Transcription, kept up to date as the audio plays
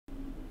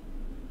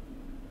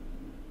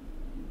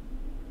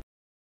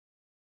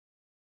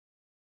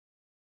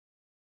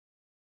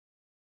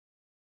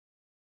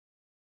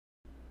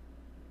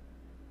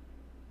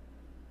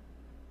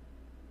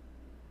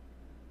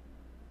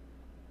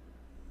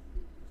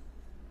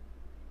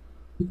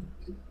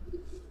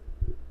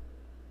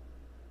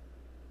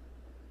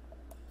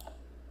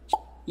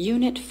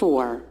Unit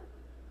 4.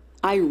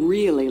 I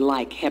really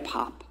like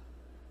hip-hop.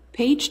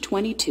 Page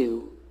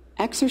 22.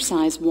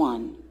 Exercise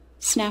 1.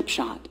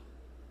 Snapshot.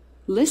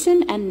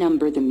 Listen and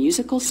number the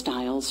musical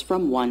styles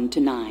from 1 to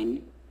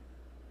 9.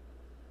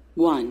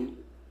 1.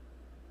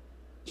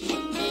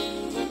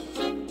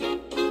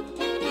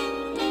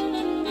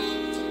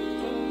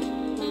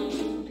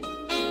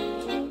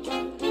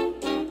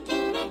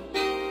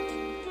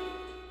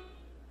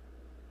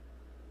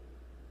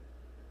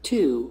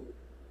 Two.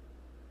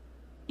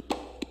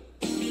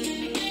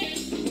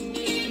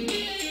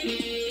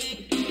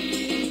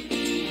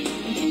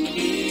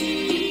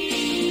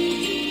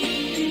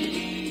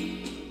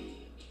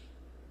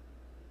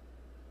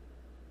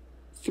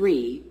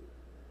 3.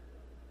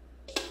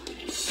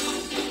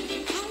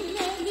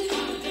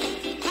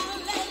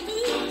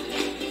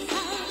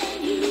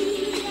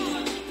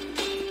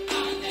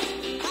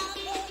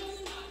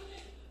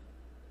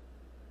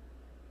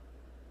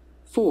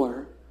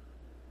 4.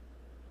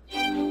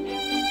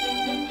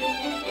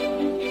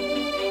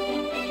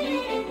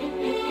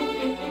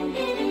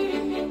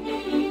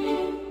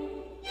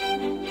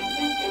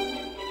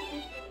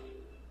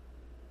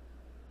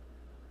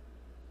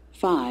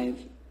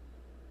 5.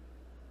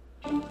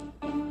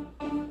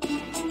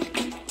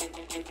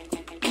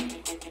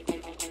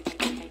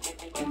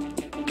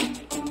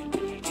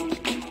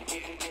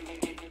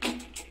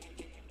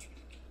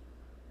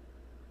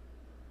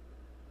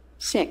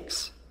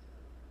 6.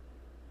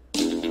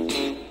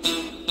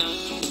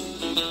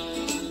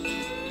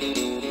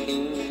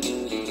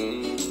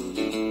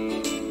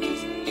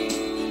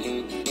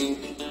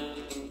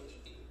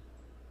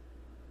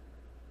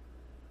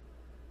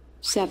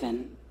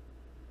 7.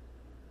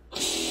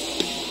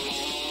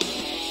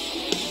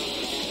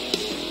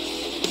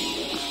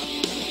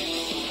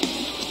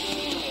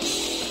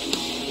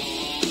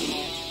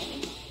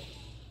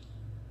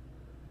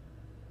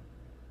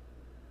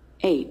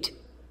 8.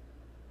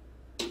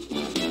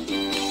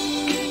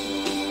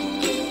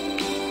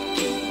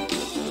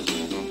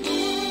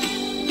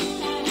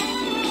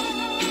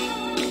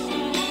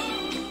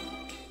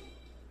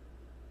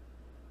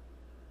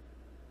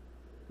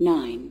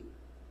 9.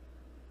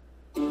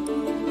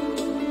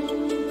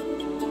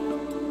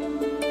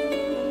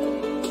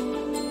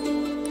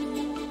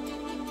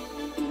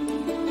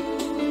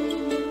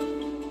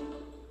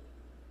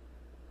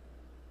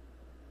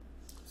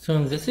 'So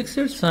in this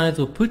exercise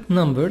we'll put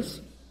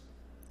numbers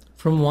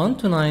from 1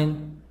 to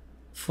 9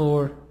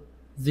 for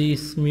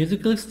these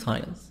musical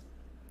styles.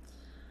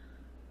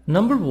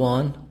 Number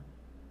 1,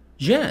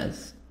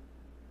 jazz.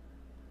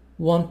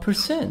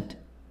 1%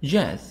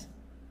 jazz.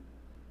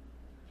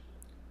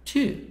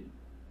 2,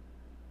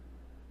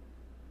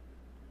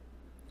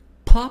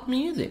 pop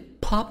music.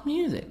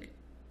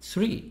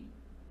 3,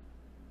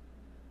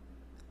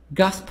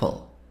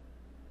 gospel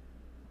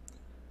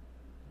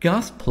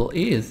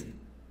is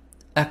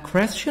a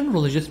Christian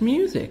religious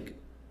music.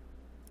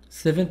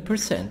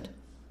 7%,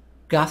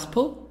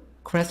 gospel,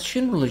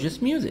 Christian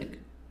religious music.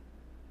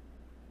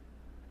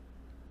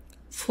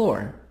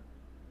 4,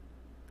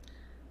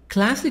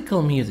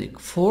 classical music,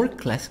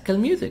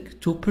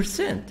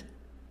 2%.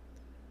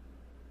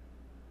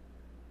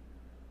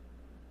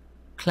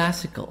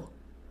 Classical.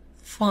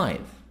 5,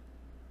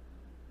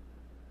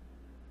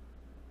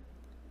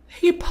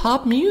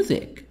 hip-hop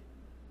music.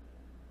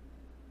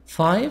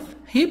 5,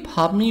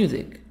 hip-hop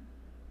music.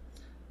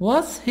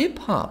 What's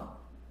hip-hop?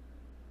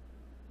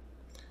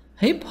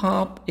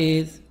 Hip-hop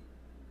is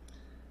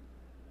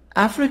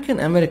African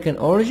American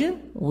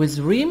origin with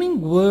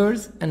rhyming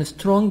words and a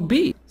strong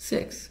beat.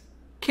 6,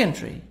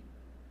 country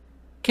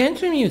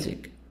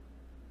music.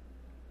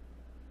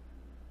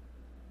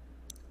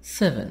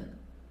 7,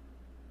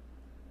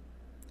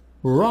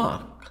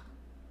 rock.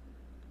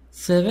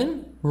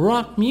 7,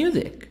 rock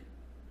music.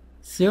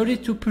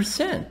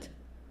 32%.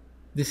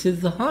 This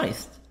is the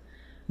highest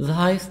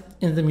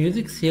in the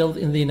music sales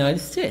in the United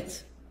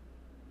States.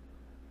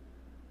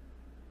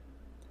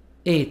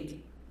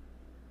 8,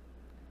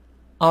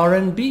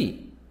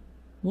 R&B.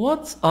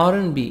 What's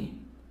R&B?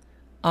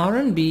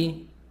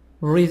 R&B,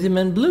 rhythm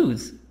and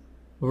blues.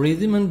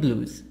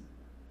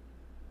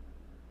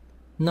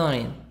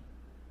 9,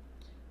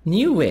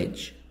 new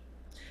age.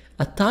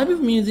 A type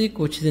of music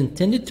which is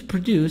intended to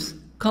produce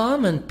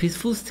calm and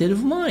peaceful state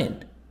of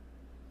mind.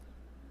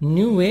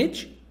 New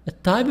age, a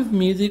type of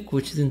music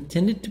which is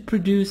intended to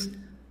produce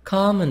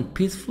calm and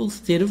peaceful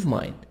state of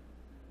mind.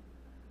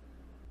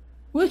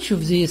 Which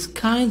of these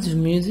kinds of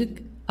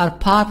music are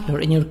popular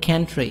in your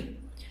country?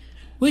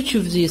 Which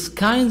of these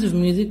kinds of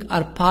music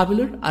are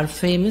popular, are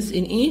famous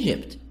in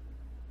Egypt?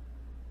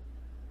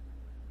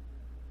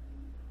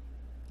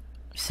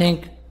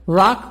 Think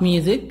rock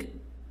music,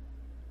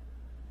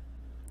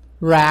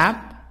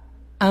 rap,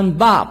 and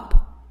bop.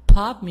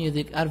 Pop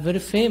music are very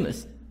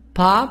famous.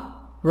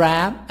 Pop,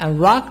 rap, and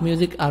rock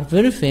music are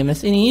very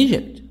famous in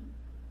Egypt.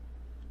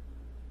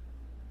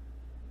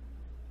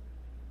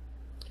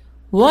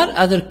 What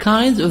other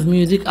kinds of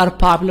music are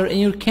popular in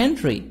your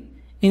country?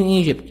 In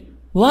Egypt,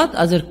 What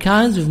other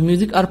kinds of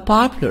music are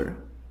popular?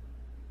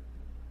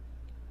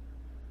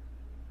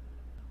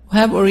 We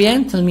have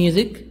Oriental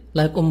music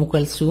like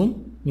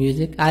Kulthum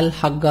music,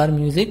 Al-Haggar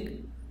music.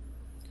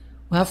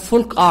 We have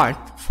folk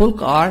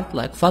art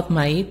like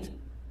Fatma Eid.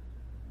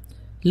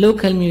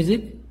 Local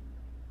music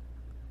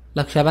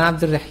like Shaban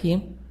Abdul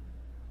Rahim.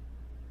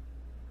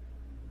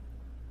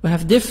 We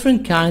have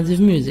different kinds of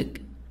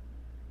music.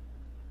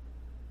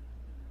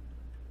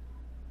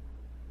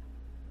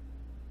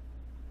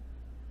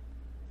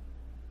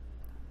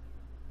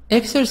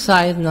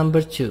 Exercise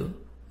number 2.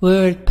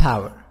 Word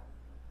power.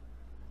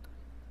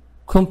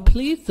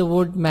 Complete the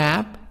word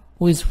map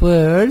with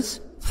words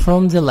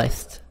from the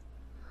list.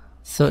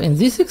 So in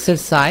this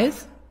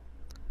exercise,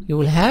 you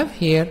will have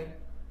here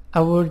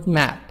a word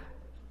map.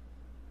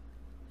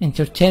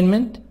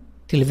 Entertainment,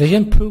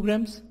 television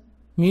programs,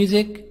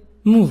 music,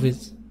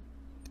 movies.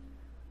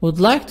 Would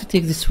like to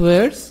take these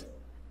words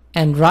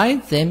and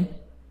write them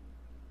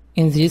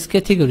in these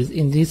categories,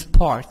 in these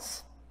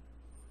parts.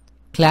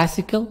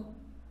 Classical,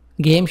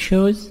 game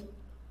shows,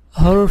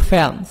 horror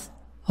films,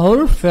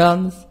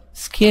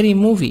 scary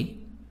movie,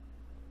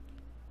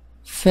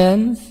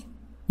 films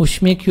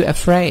which make you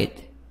afraid,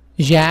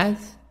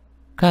 jazz,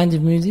 kind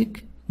of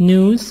music,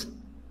 news,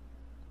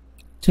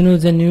 to know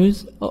the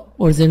news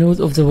or the news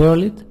of the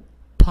world,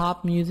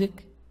 pop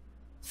music,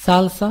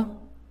 salsa,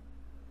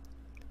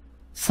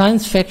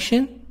 science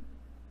fiction,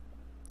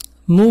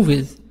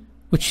 movies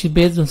which is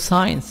based on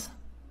science,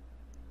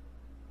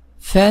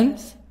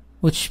 films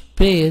which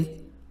based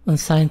on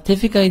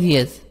scientific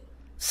ideas,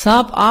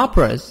 soap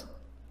operas,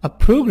 a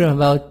program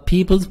about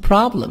people's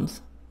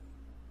problems,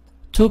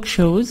 talk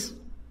shows,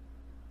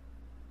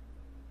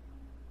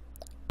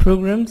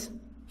 programs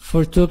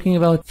for talking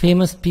about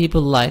famous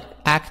people like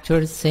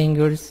actors,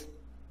 singers,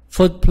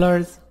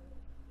 footballers,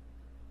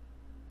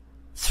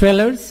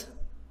 thrillers,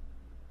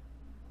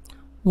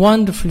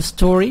 wonderful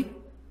story,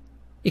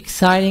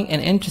 exciting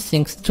and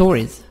interesting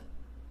stories,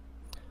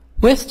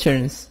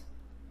 westerns,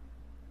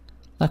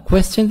 like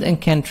westerns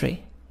and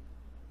country.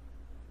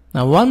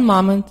 Now one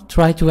moment,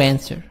 try to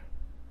answer.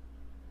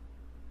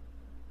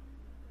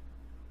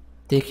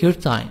 Take your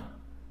time.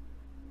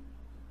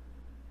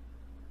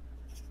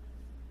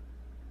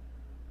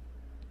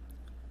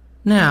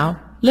 Now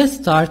let's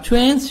start to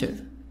answer.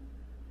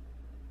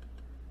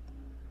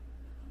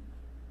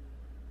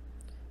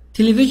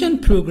 Television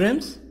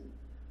programs,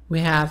 we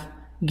have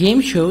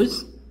game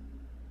shows,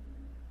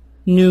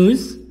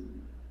 news,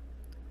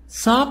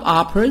 soap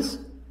operas,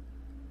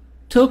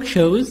 talk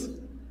shows,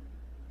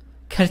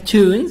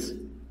 cartoons,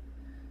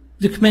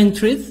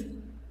 documentaries,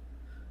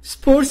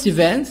 sports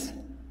events,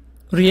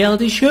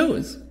 reality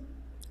shows.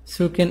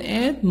 So you can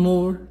add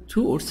more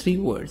 2 or 3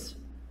 words.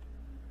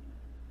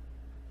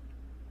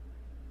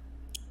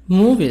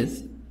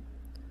 Movies,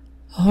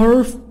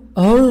 horror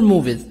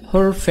movies,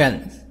 horror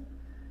films,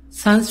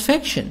 science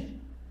fiction,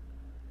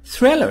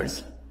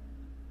 thrillers,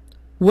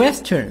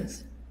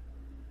 westerns,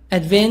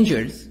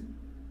 adventures,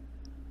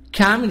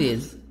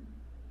 comedies,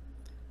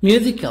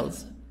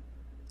 musicals,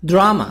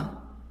 drama.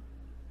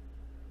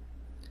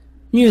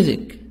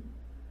 Music,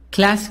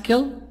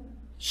 classical,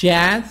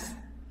 jazz,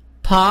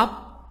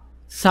 pop,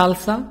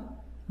 salsa,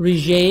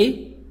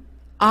 reggae,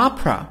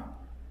 opera,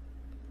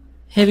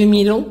 heavy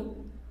metal,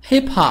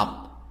 hip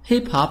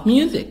hop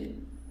music.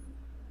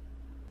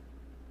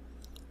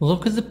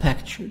 Look at the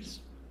pictures.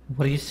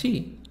 What do you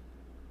see?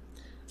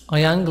 A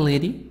young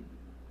lady,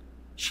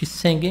 she's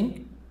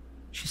singing,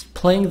 she's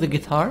playing the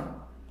guitar,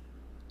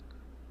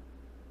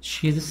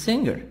 she's a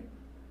singer.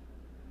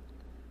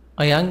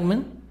 A young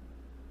man,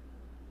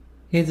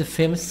 he's a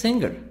famous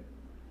singer.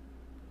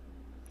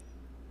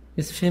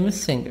 He's a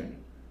famous singer.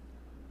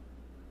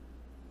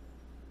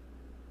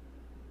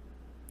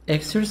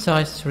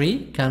 Exercise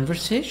 3,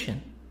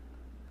 conversation.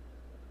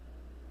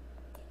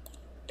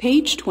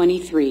 Page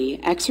 23,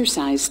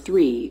 Exercise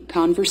 3,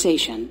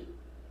 Conversation.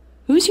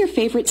 Who's your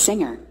favorite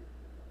singer?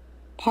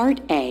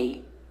 Part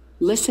A,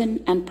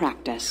 Listen and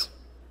Practice.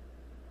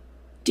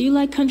 Do you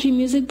like country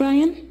music,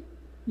 Brian?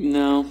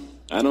 No,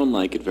 I don't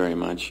like it very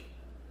much.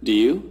 Do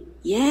you?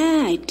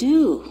 Yeah, I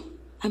do.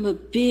 I'm a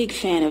big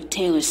fan of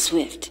Taylor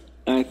Swift.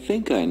 I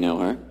think I know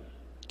her.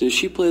 Does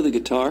she play the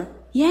guitar?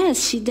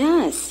 Yes, she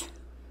does.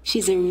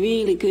 She's a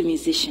really good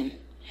musician.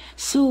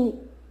 So,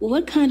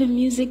 what kind of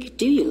music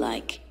do you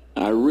like?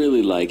 I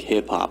really like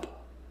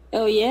hip-hop.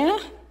 Oh, yeah?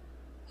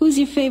 Who's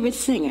your favorite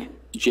singer?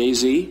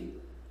 Jay-Z?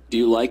 Do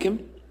you like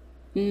him?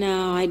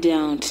 No, I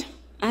don't.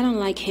 I don't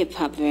like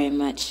hip-hop very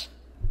much.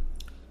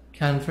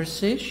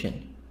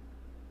 Conversation.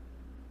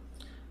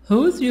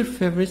 Who's your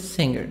favorite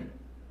singer?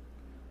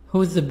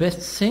 Who's the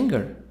best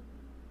singer?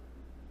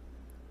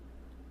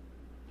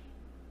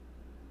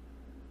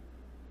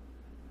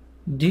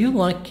 Do you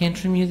like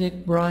country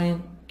music,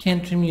 Brian?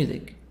 Country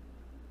music?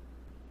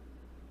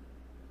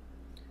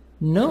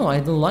 No, I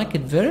don't like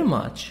it very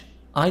much.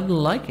 I don't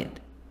like it.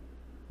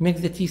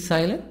 Make the T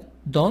silent.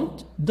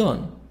 Don't.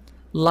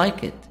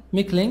 Like it.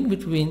 Make link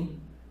between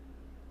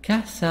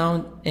K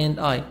sound and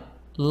I.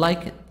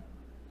 Like it.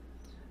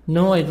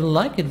 No, I don't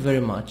like it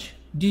very much.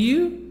 Do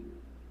you?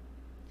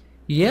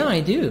 Yeah, I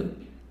do.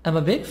 I'm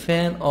a big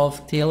fan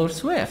of Taylor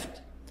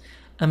Swift.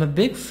 I'm a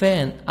big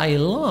fan. I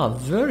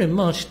love very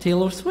much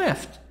Taylor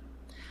Swift.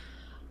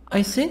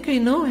 I think I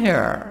know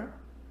her.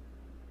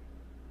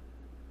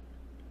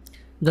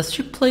 Does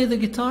she play the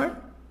guitar?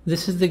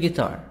 This is the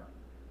guitar.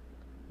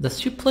 Does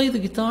she play the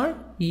guitar?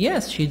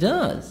 Yes, she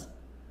does.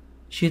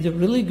 She's a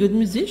really good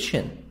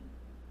musician.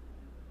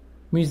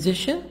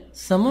 Musician,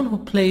 someone who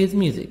plays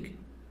music.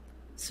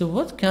 So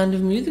what kind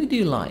of music do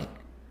you like?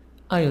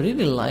 I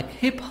really like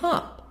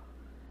hip-hop.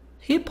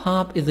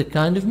 Hip-hop is a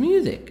kind of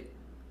music.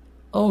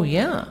 Oh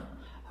yeah.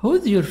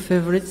 Who's your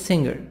favorite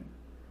singer?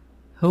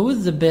 Who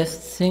is the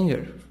best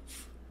singer?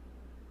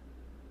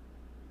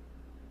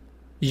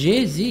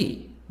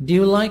 Jay-Z. Do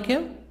you like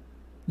him?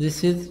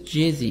 This is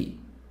Jay-Z.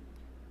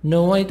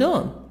 No, I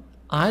don't.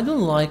 I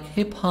don't like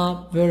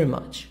hip-hop very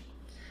much.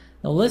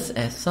 Now let's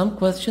ask some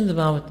questions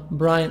about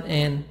Brian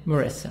and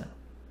Marissa.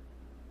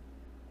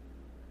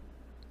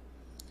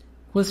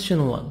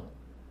 Question 1.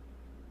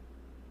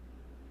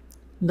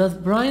 Does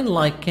Brian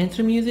like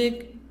country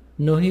music?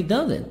 No, he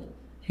doesn't.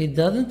 He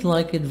doesn't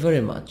like it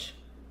very much.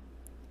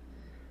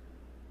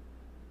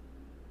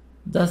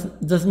 Does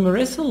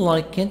Marissa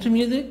like country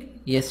music?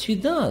 Yes, she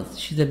does.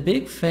 She's a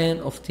big fan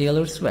of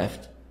Taylor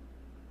Swift.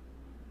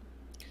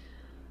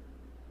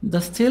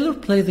 Does Taylor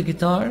play the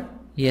guitar?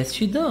 Yes,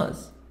 she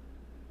does.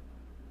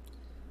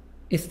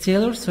 Is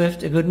Taylor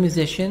Swift a good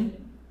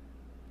musician?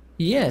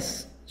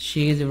 Yes,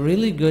 she is a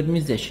really good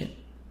musician.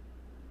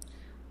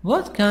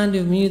 What kind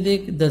of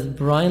music does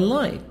Brian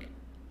like?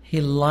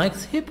 He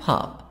likes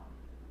hip-hop.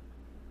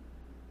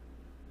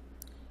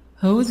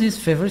 Who is his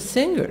favorite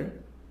singer?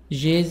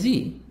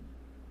 Jay-Z.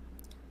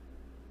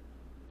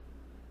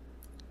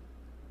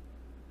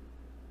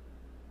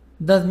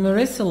 Does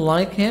Marissa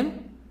like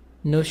him?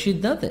 No, she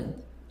doesn't.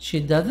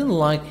 She doesn't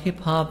like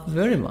hip-hop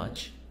very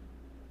much.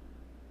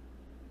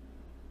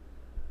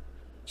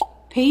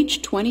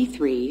 Page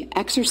 23,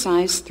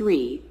 Exercise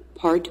 3,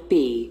 Part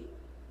B.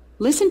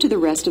 Listen to the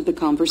rest of the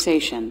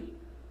conversation.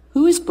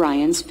 Who is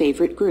Brian's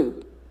favorite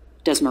group?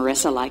 Does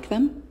Marissa like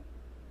them?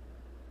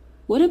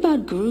 What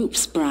about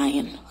groups,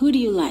 Brian? Who do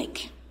you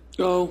like?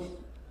 Oh,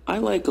 I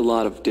like a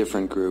lot of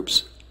different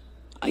groups.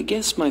 I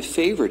guess my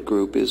favorite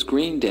group is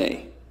Green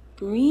Day.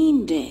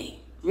 Green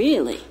Day.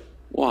 Really?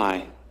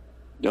 Why?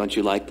 Don't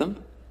you like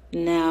them?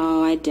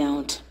 No, I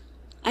don't.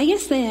 I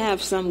guess they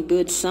have some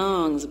good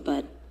songs,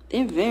 but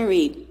they're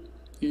very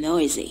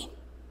noisy.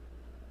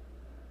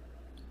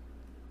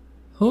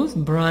 Who's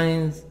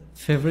Brian's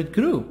favorite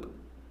group?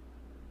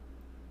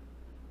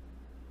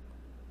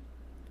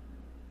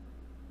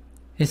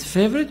 His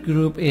favorite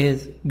group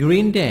is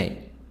Green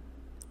Day.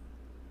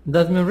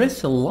 Does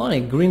Marissa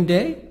like Green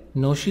Day?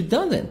 No, she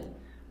doesn't,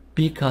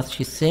 because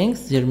she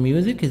thinks their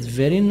music is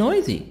very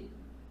noisy.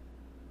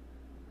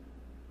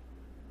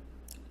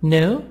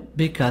 No,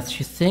 because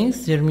she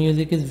thinks their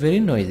music is very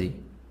noisy.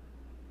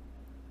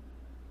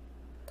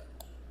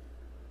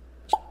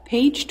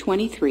 Page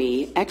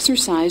 23,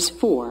 Exercise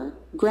 4,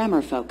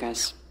 Grammar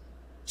Focus.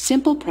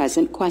 Simple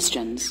present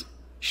questions.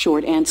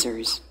 Short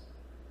answers.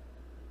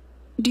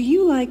 Do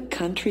you like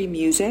country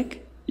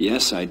music?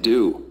 Yes, I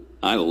do.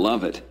 I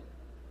love it.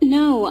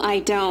 No, I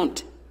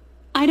don't.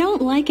 I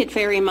don't like it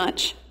very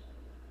much.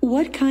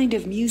 What kind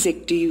of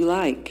music do you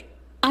like?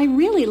 I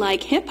really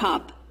like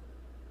hip-hop.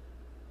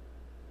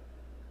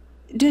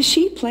 Does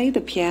she play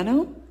the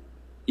piano?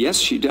 Yes,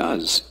 she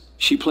does.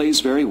 She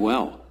plays very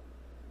well.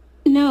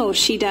 No,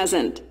 she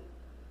doesn't.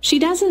 She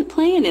doesn't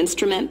play an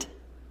instrument.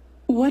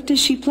 What does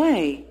she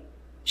play?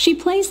 She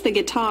plays the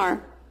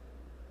guitar.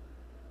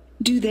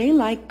 Do they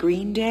like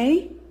Green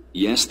Day?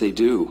 Yes, they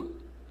do.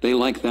 They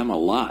like them a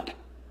lot.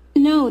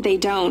 No, they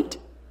don't.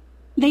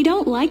 They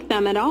don't like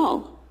them at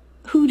all.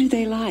 Who do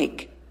they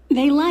like?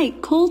 They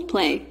like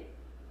Coldplay.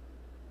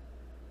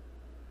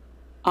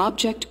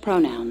 Object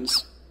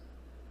pronouns.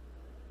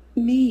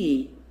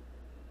 Me,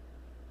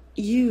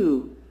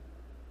 you,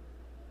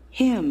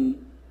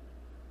 him,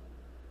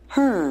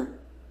 her,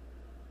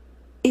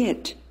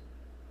 it,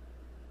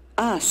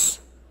 us,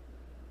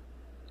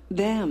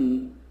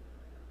 them.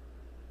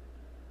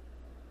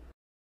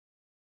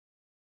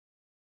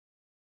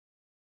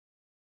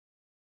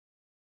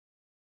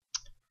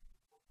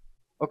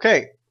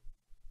 Okay,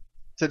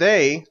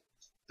 today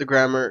the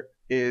grammar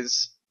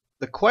is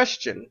the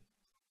question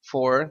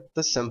for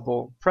the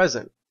simple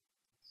present.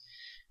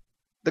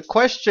 The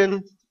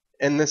question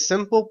in the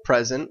simple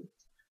present,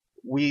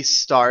 we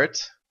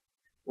start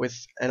with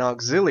an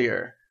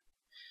auxiliary.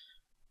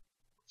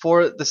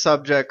 For the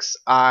subjects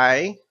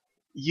I,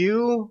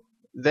 you,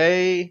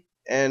 they,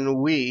 and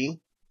we,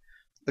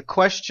 the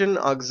question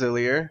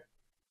auxiliary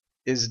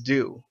is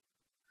do.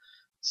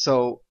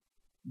 So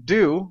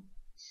do,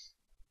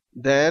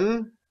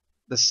 then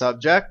the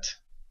subject,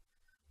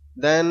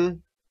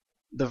 then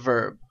the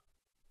verb.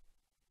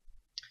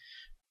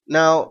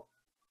 Now,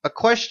 a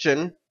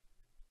question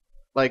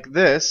like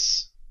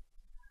this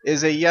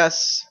is a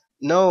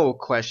yes-no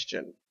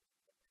question.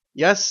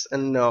 Yes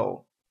and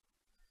no.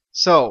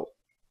 So,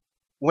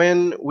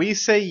 when we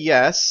say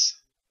yes,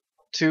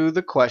 to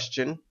the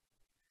question,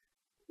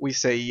 we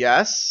say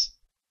yes,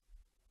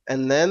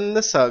 and then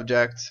the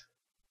subject,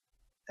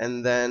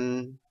 and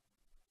then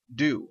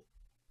do,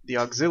 the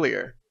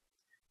auxiliary.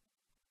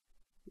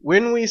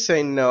 When we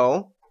say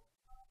no,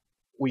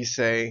 we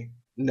say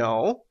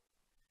no,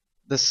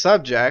 the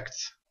subject,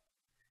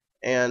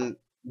 and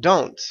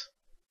don't,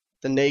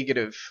 the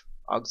negative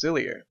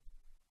auxiliary.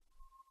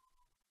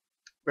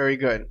 Very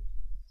good.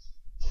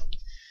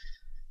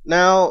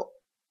 Now,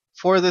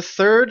 for the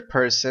third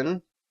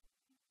person,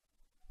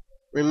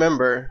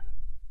 remember,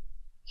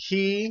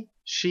 he,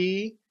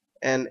 she,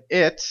 and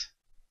it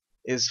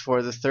is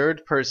for the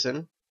third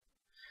person.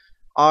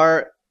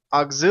 Our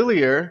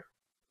auxiliary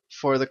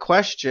for the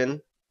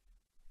question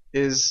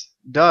is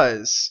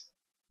does.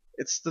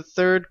 It's the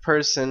third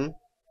person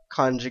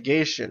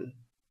conjugation.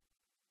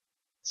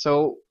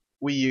 So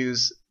we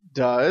use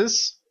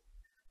does,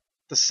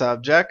 the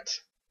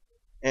subject,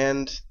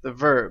 and the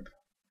verb.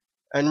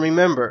 And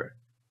remember,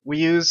 we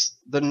use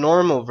the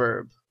normal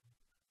verb,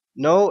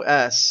 no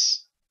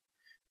S.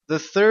 The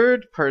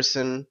third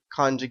person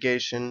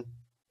conjugation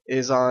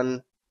is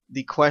on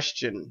the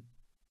question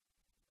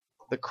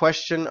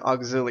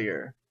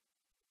auxiliary.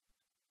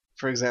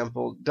 For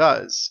example,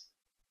 does.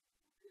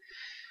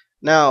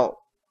 Now,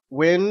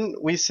 when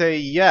we say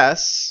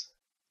yes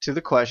to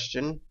the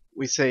question,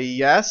 we say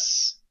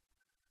yes,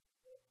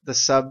 the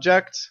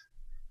subject,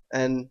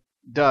 and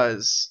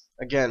does,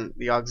 again,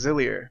 the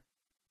auxiliary.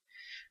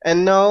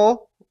 And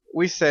no,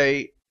 we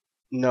say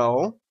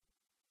no,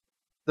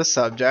 the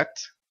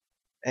subject,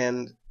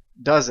 and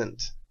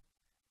doesn't,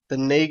 the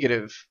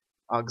negative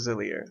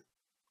auxiliary.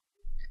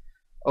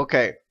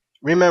 Okay,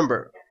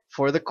 remember,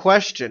 for the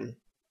question,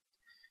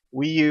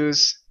 we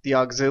use the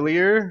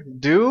auxiliary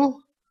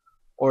do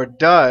or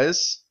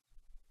does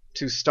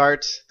to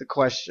start the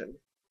question.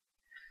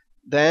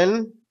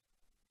 Then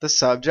the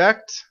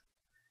subject,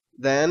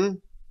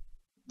 then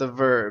the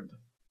verb.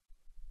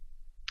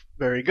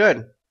 Very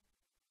good.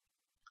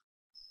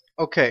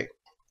 Okay,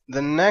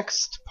 the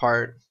next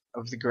part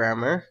of the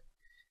grammar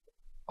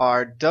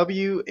are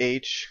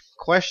WH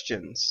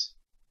questions.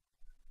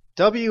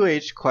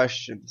 WH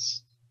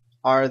questions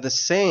are the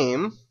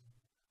same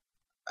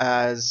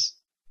as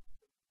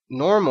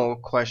normal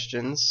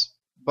questions,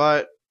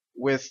 but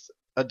with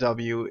a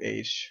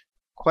WH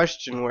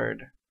question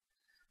word.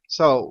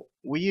 So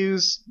we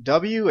use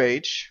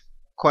WH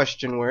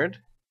question word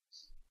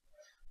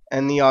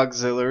and the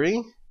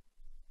auxiliary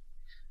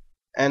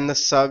and the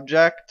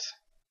subject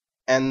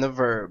and the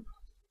verb.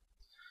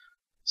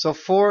 So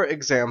for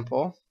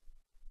example,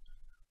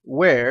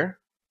 where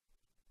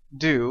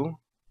do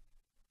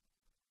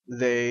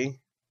they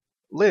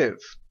live?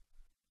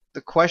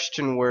 The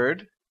question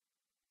word,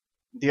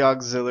 the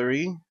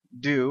auxiliary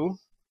do,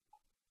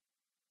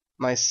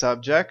 my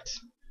subject,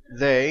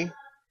 they,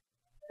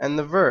 and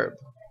the verb,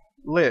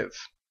 live.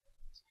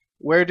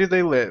 Where do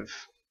they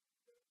live?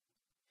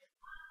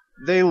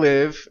 They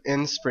live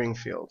in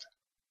Springfield.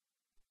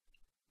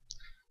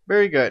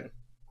 Very good.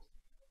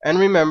 And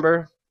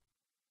remember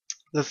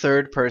the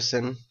third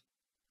person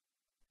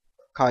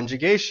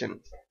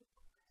conjugation.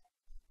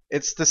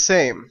 It's the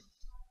same,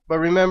 but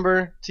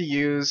remember to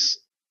use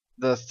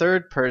the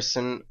third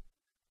person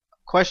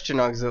question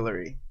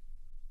auxiliary,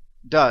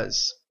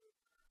 does.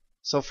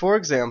 So for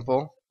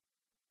example,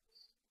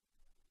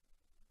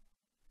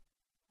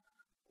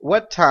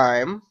 what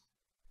time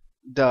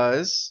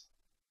does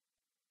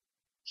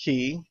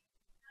he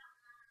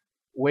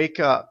wake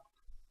up?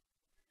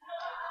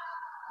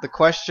 The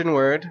question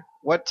word,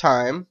 what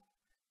time,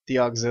 the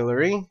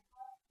auxiliary,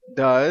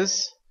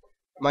 does,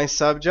 my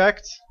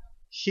subject,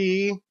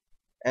 he,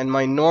 and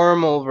my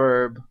normal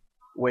verb,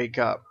 wake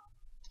up.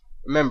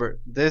 Remember,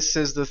 this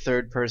is the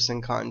third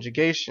person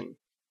conjugation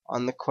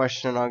on the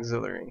question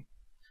auxiliary.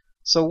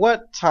 So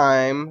what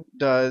time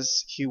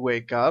does he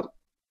wake up?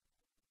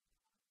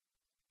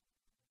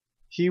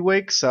 He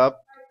wakes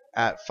up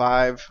at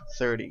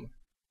 5:30.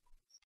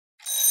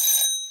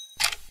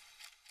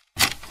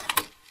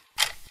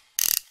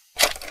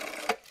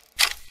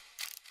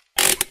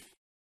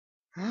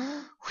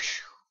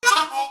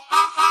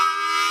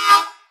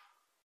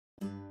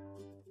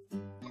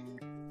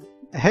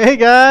 Hey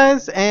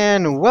guys,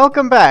 and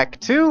welcome back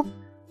to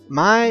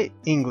my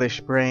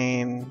English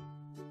Brain.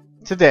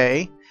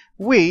 Today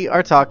we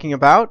are talking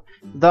about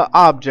the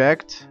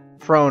object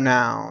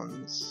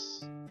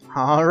pronouns.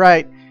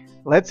 Alright,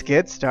 let's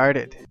get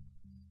started.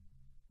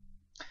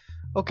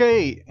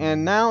 Okay,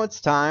 and now it's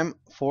time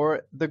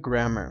for the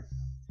grammar.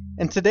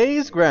 And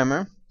today's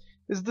grammar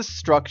is the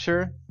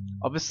structure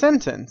of a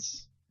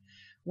sentence.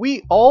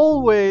 We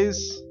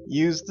always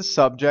use the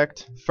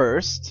subject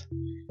first,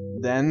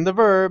 then the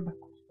verb,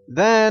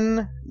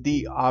 then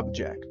the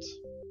object.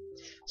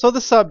 So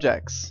the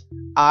subjects,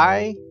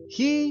 I,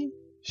 he,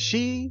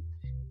 she,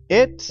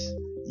 it,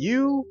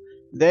 you,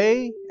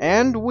 they,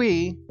 and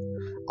we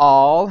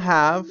all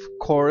have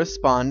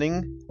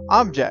corresponding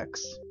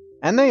objects.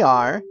 And they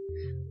are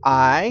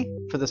I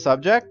for the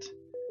subject,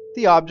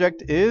 the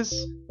object is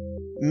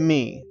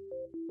me.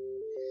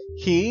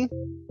 He,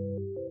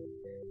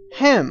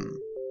 him,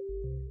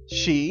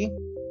 she,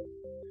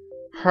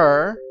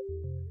 her,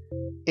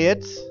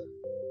 it,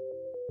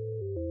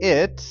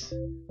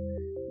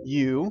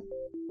 you,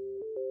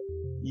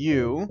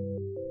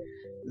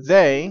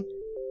 they,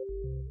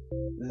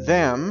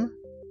 them,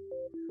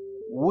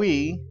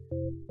 we,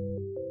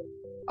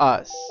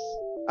 us.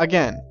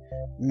 Again,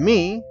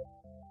 me,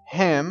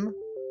 him,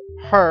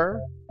 her,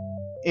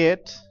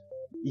 it,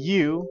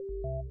 you,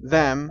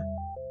 them,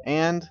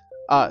 and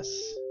us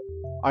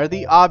are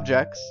the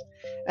objects,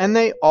 and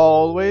they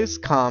always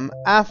come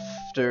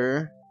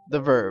after the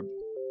verb.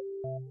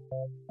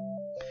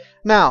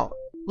 Now,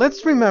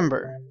 let's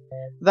remember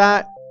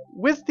that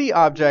with the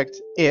object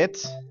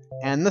it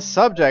and the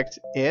subject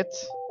it,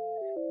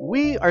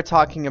 we are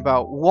talking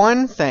about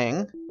one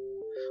thing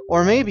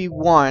or maybe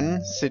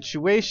one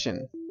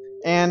situation.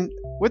 And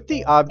with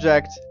the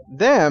object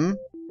them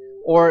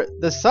or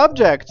the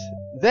subject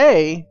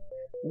they,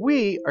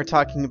 we are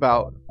talking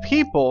about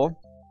people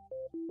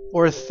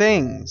or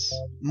things,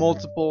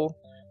 multiple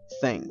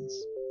things.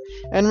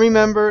 And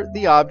remember,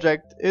 the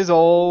object is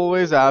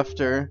always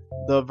after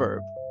the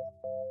verb.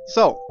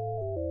 So,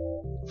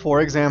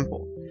 for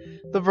example,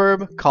 the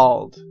verb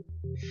called.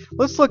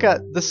 Let's look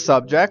at the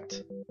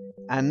subject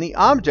and the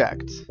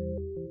object.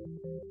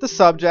 The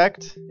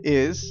subject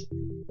is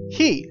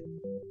he,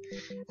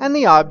 and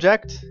the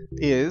object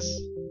is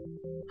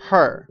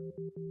her.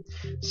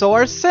 So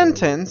our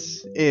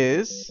sentence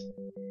is,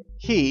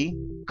 he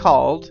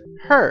called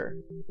her.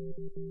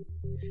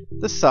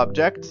 The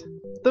subject,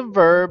 the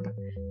verb,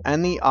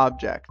 and the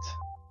object.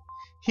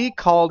 He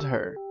called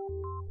her.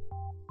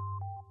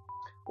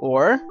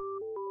 Or,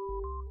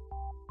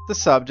 the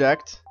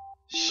subject,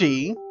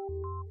 she,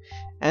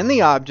 and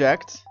the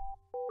object,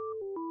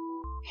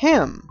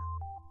 him.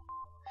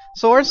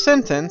 So our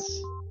sentence,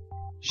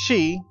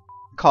 she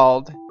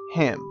called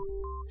him.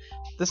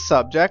 The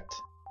subject,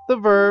 the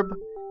verb,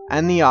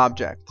 and the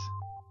object.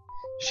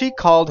 She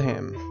called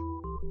him.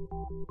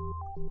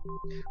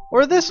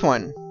 Or this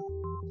one,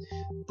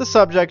 the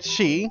subject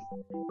she,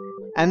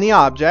 and the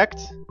object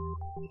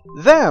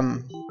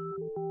them,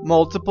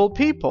 multiple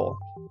people.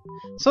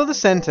 So the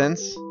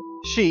sentence,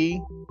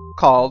 she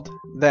called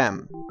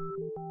them.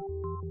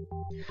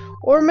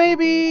 Or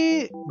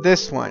maybe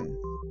this one.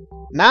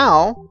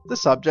 Now the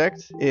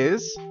subject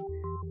is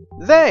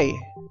they.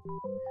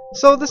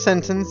 So the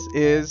sentence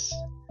is,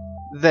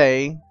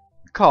 they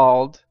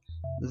called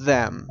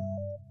them.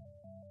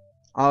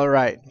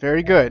 Alright,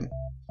 very good.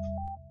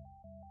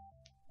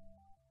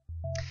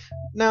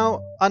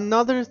 Now,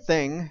 another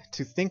thing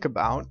to think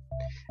about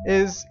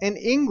is in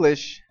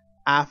English,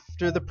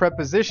 after the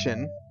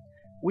preposition,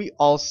 we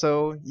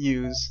also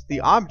use the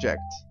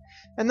object.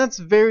 And that's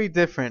very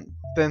different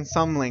than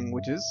some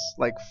languages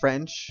like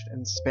French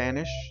and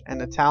Spanish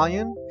and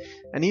Italian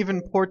and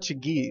even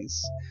Portuguese.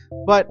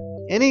 But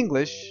in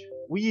English,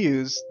 we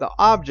use the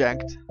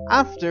object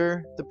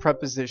after the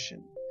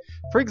preposition.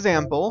 For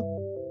example,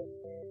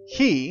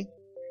 he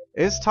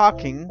is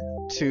talking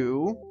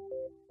to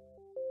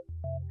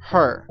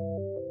her,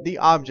 the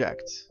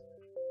object.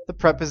 The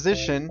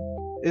preposition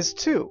is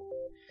to.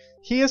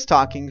 He is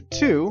talking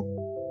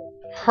to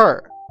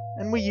her,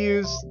 and we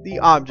use the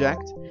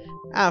object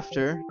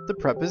after the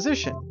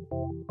preposition.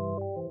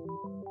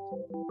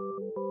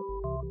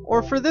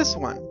 Or for this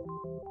one,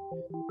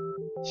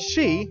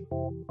 she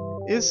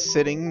is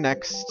sitting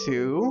next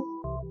to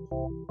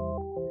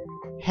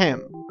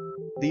him,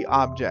 the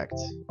object,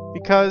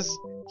 because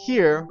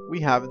here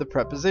we have the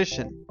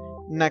preposition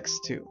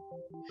next to.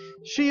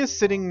 She is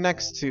sitting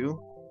next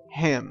to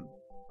him.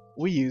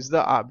 We use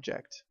the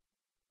object.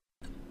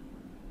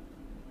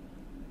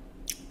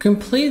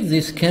 Complete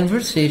these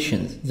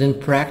conversations, then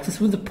practice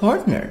with the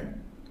partner.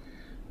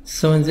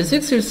 So in this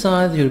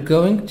exercise, you're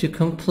going to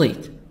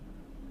complete.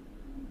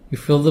 You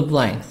fill the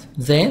blanks.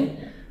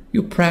 Then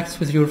you practice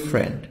with your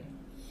friend.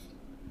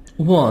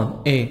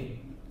 1A.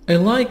 I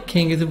like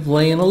Kings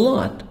playing a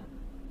lot.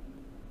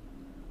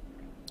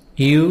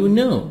 You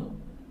know.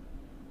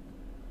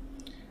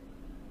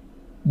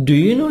 Do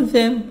you know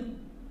them?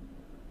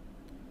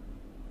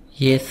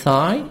 Yes,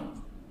 I.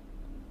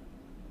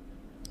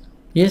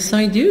 Yes,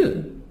 I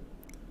do.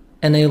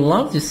 And I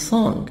love this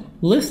song.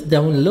 Let's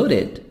download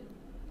it.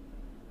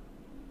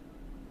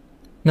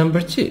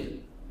 Number 2.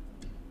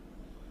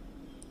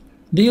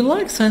 Do you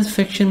like science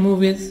fiction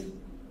movies?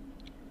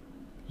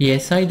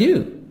 Yes, I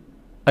do.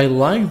 I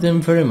like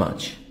them very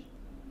much.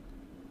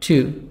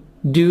 2.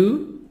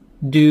 Do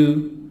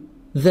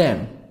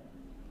them.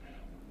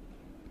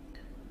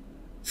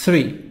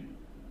 3.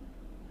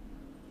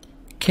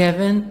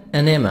 Kevin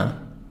and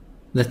Emma.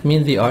 That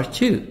means they are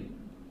two.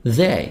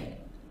 They.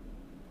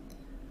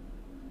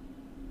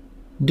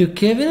 Do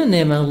Kevin and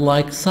Emma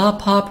like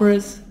soap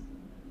operas?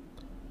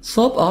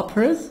 Soap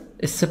operas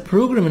is a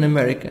program in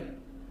America.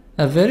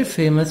 A very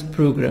famous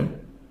program.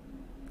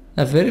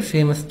 A very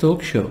famous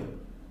talk show.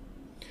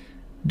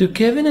 Do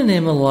Kevin and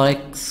Emma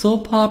like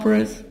soap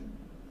operas?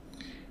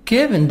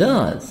 Kevin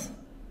does,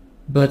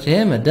 but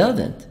Emma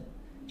doesn't.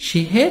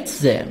 She hates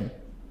them.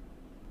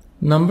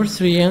 Number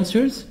 3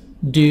 answers: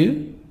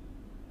 do,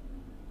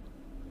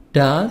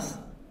 does,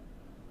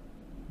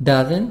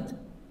 doesn't,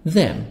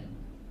 them.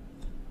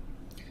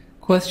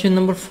 Question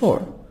number 4.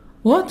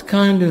 What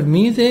kind of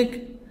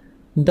music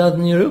does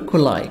Niruko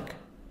like?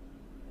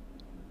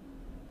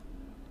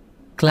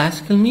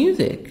 Classical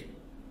music.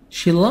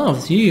 She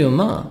loves Yo-Yo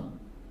Ma.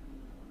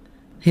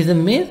 He's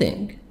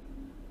amazing.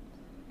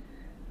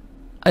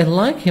 I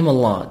like him a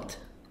lot.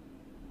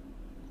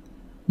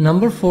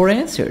 Number 4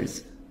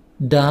 answers.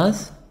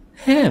 Does,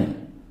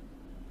 him.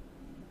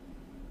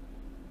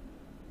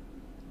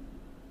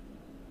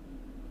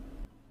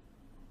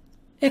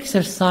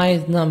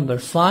 Exercise number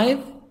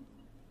 5.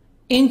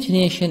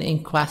 Intonation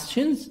in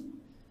questions.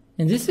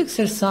 In this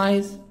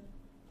exercise,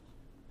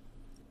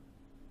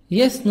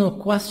 yes/no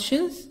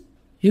questions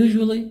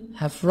usually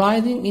have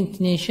rising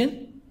intonation.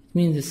 It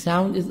means the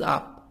sound is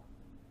up.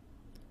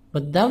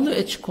 But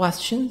WH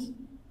questions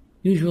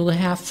usually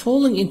have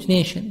falling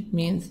intonation. It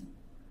means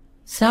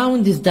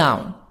sound is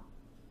down.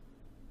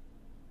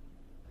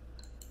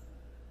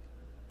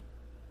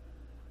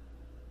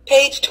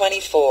 Page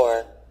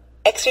 24.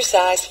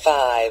 Exercise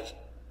 5.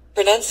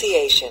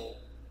 Pronunciation.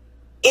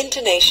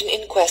 Intonation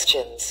in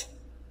questions.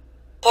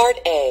 Part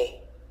A.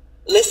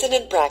 Listen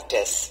and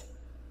practice.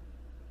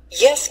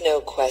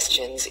 Yes/no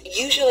questions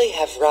usually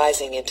have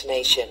rising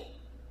intonation.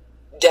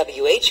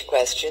 WH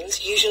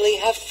questions usually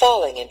have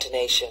falling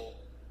intonation.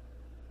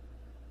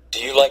 Do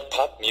you like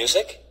pop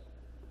music?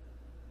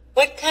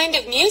 What kind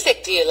of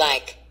music do you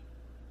like?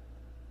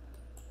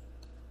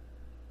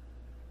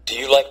 Do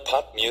you like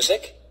pop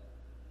music?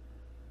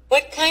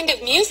 What kind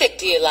of music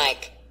do you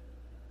like?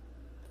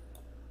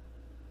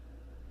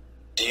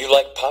 Do you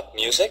like pop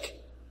music?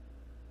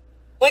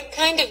 What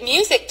kind of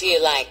music do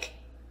you like?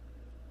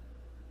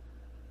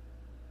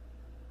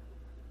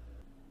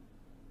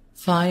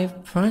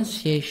 5.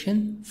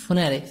 Pronunciation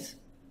phonetics.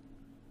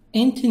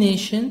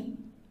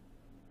 Intonation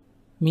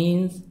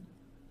means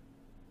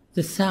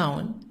the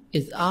sound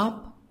is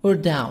up or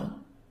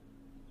down.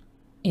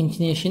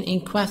 Intonation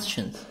in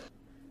questions.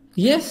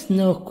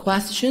 Yes/no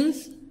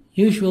questions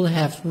usually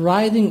have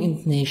rising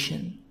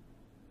intonation.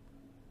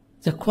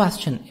 The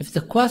question, if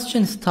the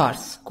question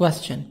starts,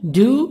 question,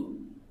 do,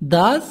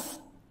 does,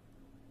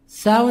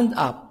 sound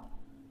up.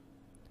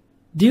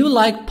 Do you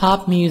like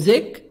pop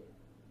music?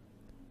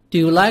 Do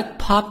you like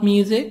pop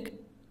music?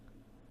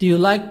 Do you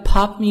like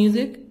pop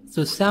music?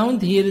 So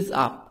sound here is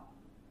up.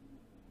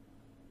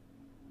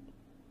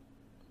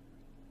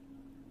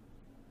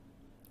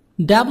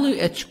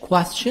 WH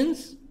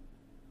questions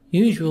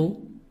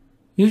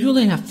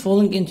usually have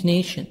falling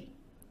intonation.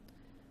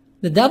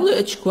 The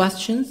WH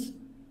questions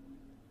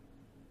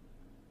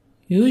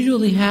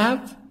usually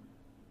have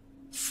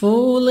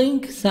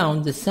falling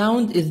sound. The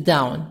sound is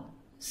down.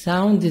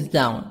 Sound is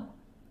down.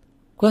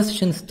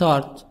 Question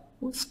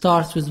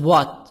starts with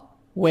what,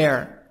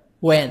 where,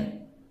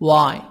 when,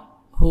 why,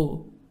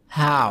 who,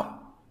 how.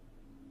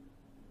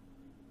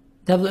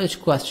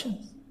 WH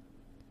questions.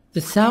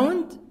 The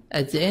sound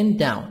at the end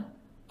down.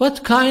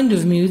 What kind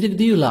of music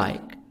do you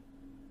like?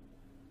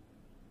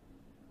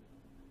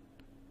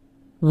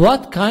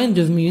 What kind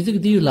of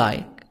music do you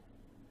like?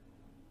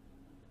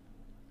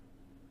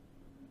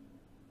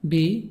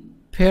 B.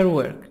 Pair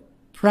work.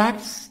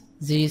 Practice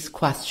these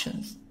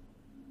questions.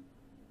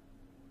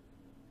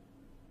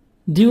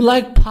 Do you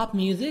like pop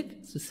music?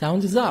 So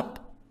sound is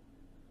up.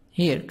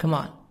 Here, come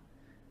on.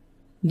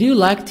 Do you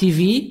like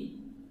TV?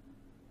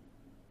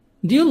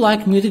 Do you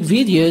like music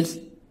videos?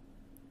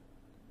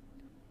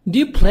 Do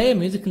you play a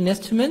musical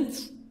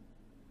instrument?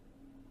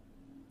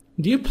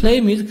 Do you play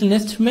a musical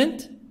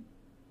instrument?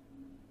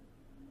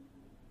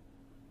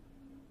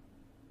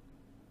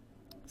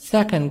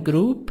 Second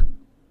group.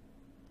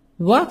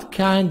 What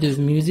kind of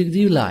music do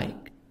you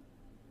like?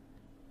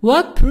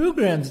 What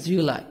programs do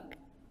you like?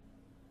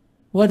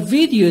 What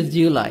videos do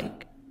you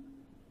like?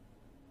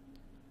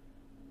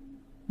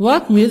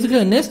 What musical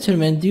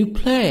instrument do you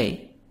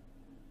play?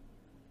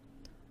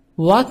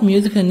 What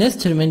musical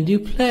instrument do you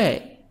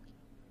play?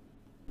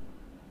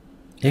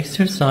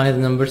 Exercise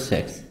number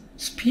 6.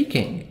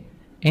 Speaking.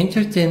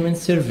 Entertainment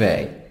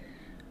survey.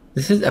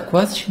 This is a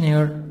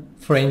questionnaire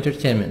for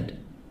entertainment.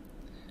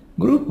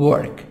 Group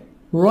work.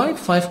 Write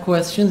 5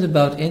 questions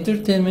about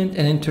entertainment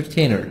and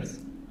entertainers.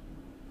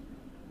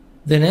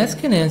 Then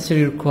ask and answer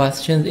your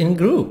questions in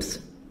groups.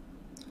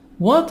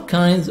 What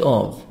kinds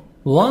of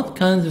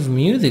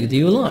music do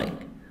you like?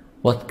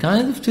 What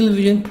kinds of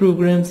television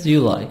programs do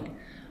you like?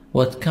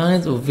 What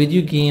kinds of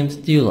video games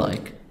do you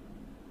like?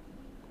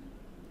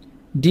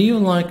 Do you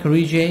like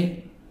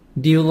reggae?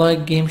 Do you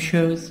like game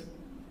shows?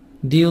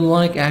 Do you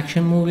like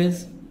action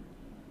movies?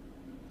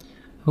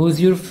 Who's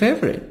your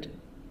favorite?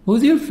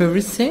 Who's your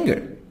favorite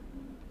singer?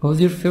 Who's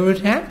your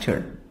favorite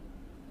actor?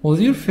 Who's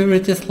your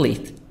favorite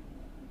athlete?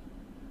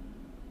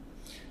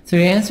 So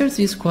you answer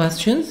these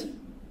questions.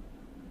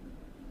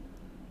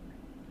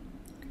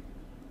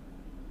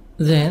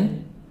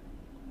 Then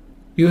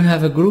you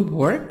have a group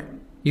work.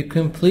 You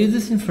complete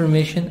this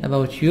information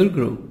about your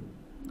group.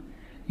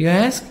 You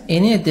ask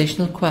any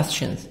additional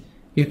questions.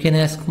 You can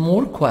ask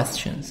more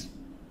questions.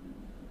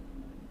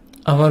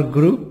 Our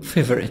group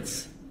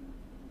favorites.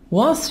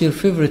 What's your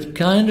favorite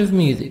kind of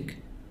music?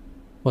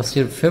 What's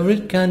your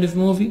favorite kind of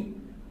movie?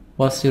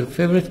 What's your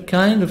favorite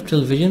kind of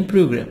television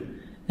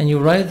program? And you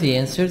write the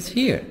answers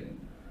here.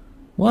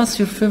 What's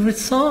your favorite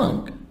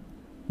song?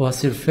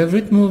 What's your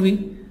favorite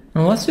movie?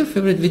 And what's your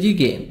favorite video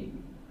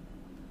game?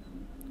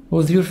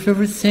 Who's your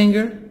favorite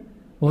singer?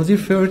 Who's your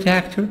favorite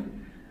actor?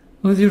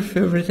 Who's your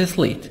favorite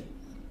athlete?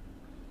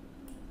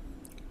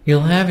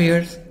 You'll have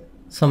here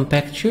some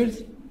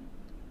pictures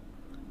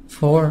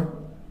for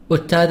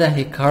Utada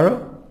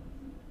Hikaru,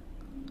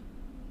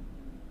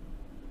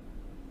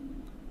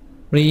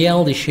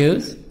 reality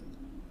shows.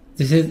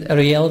 This is a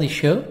reality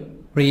show.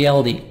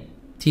 Reality,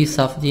 T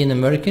soft D in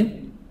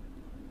American.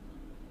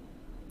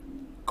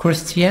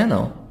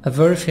 Cristiano, a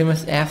very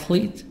famous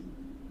athlete.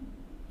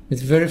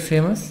 He's very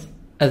famous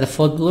as a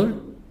footballer.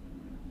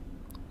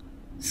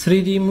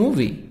 3D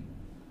movie,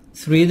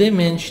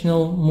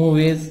 three-dimensional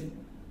movies.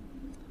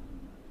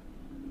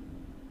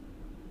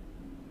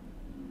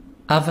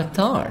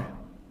 Avatar,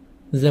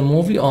 the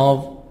movie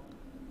of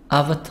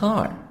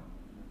Avatar.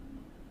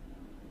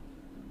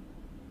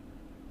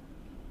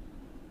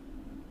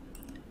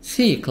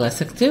 C.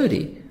 Class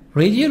activity.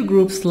 Read your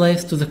group's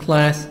list to the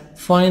class.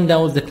 Find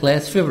out the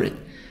class favorite.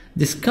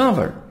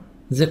 Discover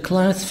the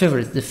class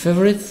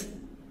favorites.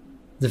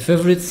 The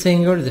favorite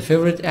singer, the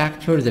favorite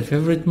actor, the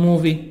favorite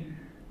movie,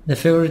 the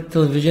favorite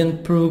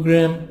television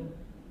program,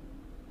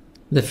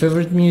 the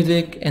favorite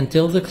music, and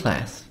tell the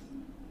class.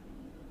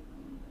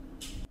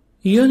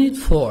 Unit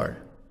 4.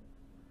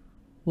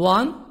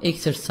 1.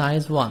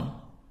 Exercise 1.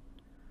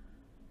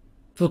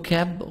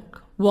 Vocab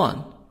book.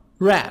 1.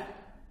 Rap.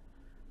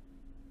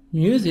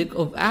 Music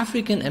of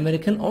African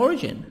American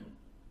origin.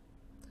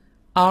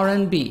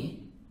 R&B.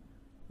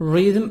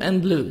 Rhythm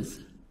and blues.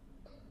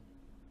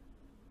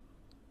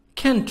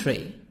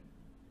 Country.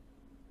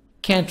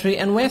 Country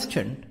and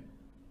western.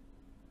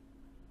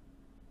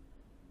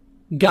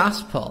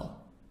 Gospel.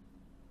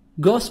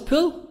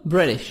 Gospel,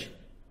 British.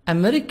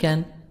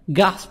 American,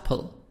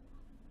 gospel.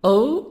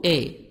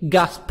 O-A,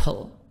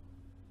 gospel.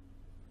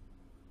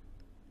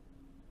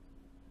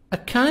 A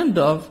kind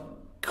of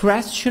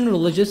Christian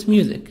religious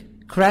music.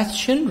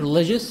 Christian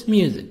religious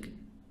music.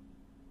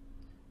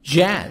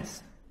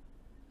 Jazz.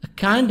 A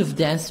kind of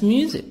dance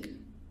music.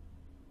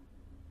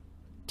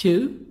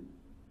 2.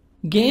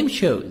 Game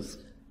shows.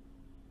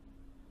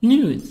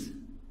 News.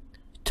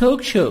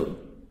 Talk show.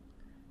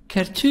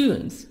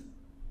 Cartoons.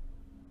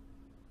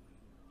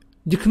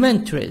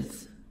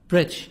 Documentaries.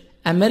 British.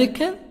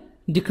 American.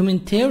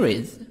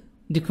 Documentaries.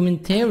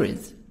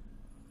 Documentaries.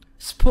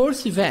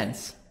 Sports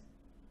events.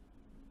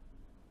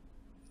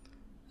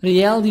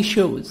 Reality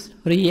shows.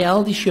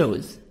 Reality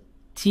shows.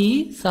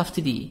 T soft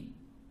D.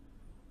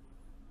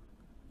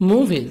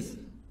 Movies.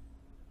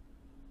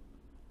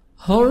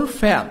 Horror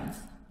films.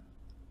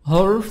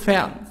 Horror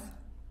films.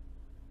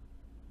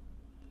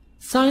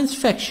 Science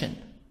fiction.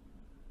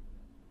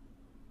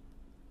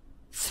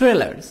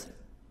 Thrillers.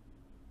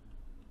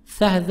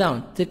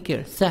 Down, take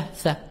care.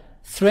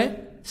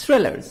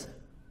 Thrillers.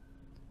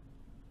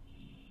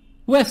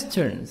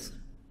 Westerns.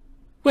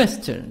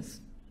 Westerns.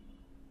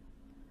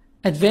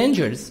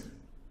 Adventures.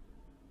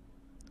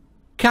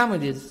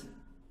 Comedies.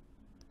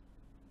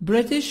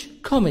 British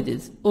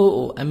comedies.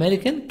 O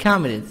American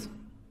comedies.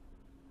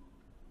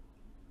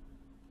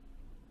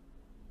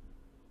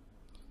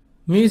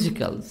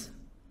 Musicals.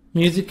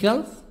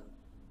 Musicals.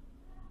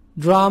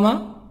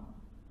 Drama.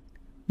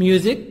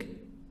 Music.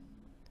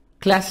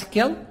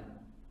 Classical.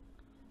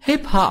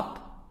 Hip hop.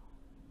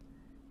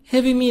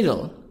 Heavy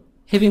metal.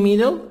 Heavy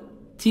metal.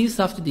 T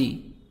soft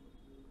D.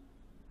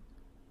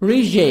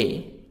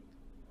 Reggae.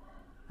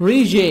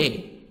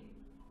 Reggae.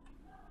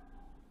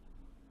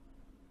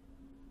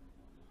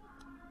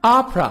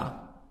 Opera.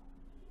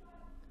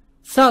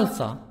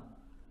 Salsa.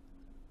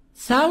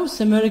 South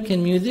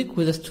American music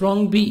with a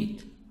strong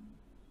beat.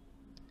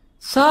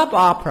 Soap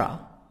opera.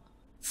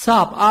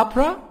 Soap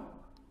opera.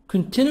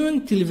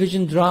 Continuing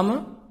television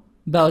drama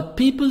about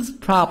people's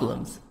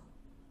problems.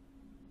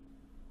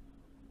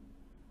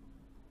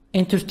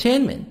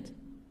 Entertainment.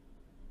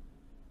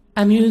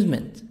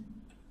 Amusement.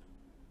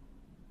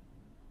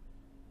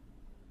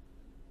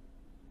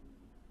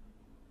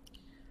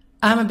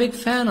 I'm a big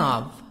fan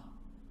of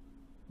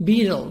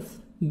Beatles.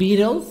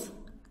 Beatles.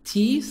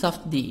 T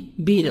soft D.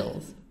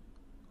 Beatles.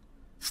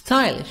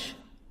 Stylish.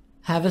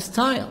 Have a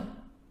style.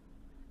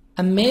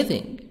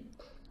 Amazing.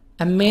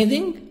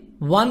 Amazing.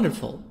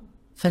 Wonderful.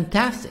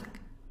 Fantastic.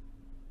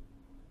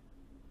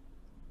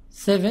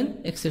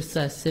 7.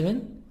 Exercise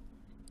 7.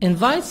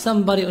 Invite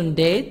somebody on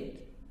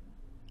date.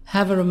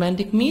 Have a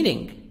romantic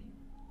meeting.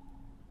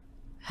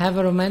 Have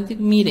a romantic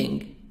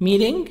meeting.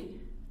 Meeting.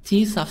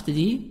 T soft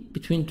D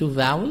between two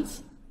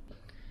vowels.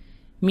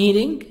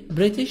 Meeting,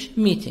 British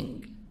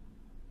meeting.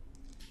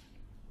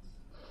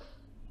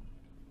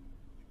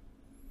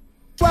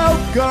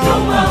 Welcome.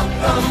 You're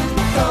welcome.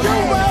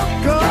 You're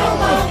welcome.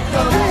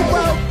 You're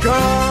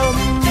welcome.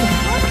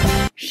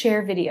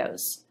 Share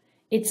videos.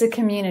 It's a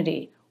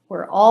community.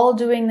 We're all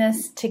doing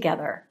this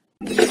together.